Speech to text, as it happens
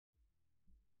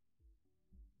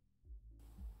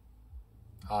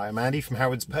Hi, I'm Andy from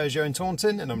Howard's Peugeot in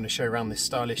Taunton, and I'm going to show you around this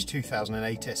stylish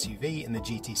 2008 SUV in the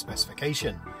GT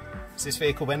specification. So this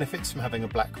vehicle benefits from having a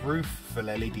black roof, full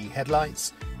LED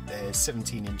headlights, there's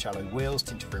 17-inch alloy wheels,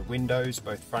 tinted rear windows,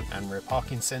 both front and rear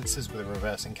parking sensors with a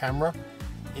reversing camera.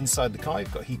 Inside the car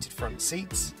you've got heated front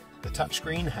seats. The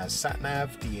touchscreen has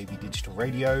sat-nav, DAB digital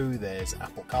radio, there's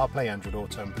Apple CarPlay, Android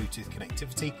Auto and Bluetooth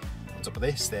connectivity. On top of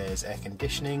this there's air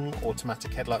conditioning,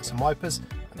 automatic headlights and wipers,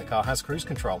 and the car has cruise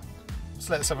control.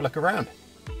 So let's have a look around.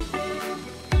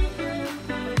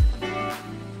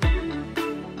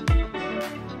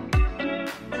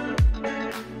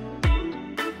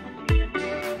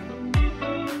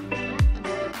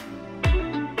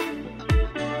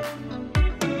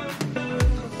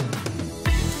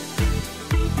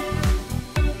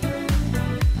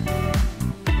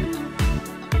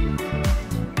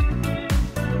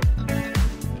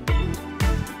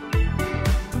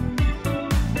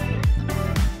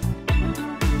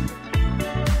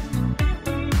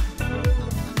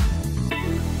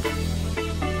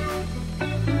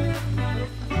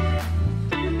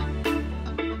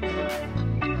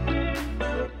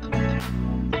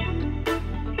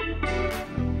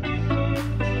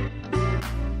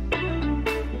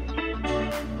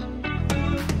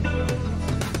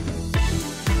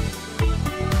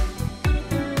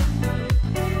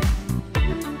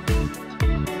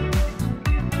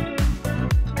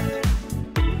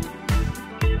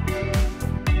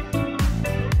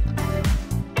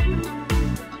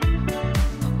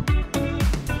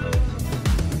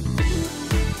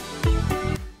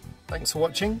 Thanks for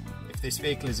watching. If this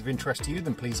vehicle is of interest to you,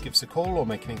 then please give us a call or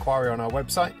make an inquiry on our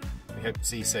website. We hope to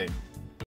see you soon.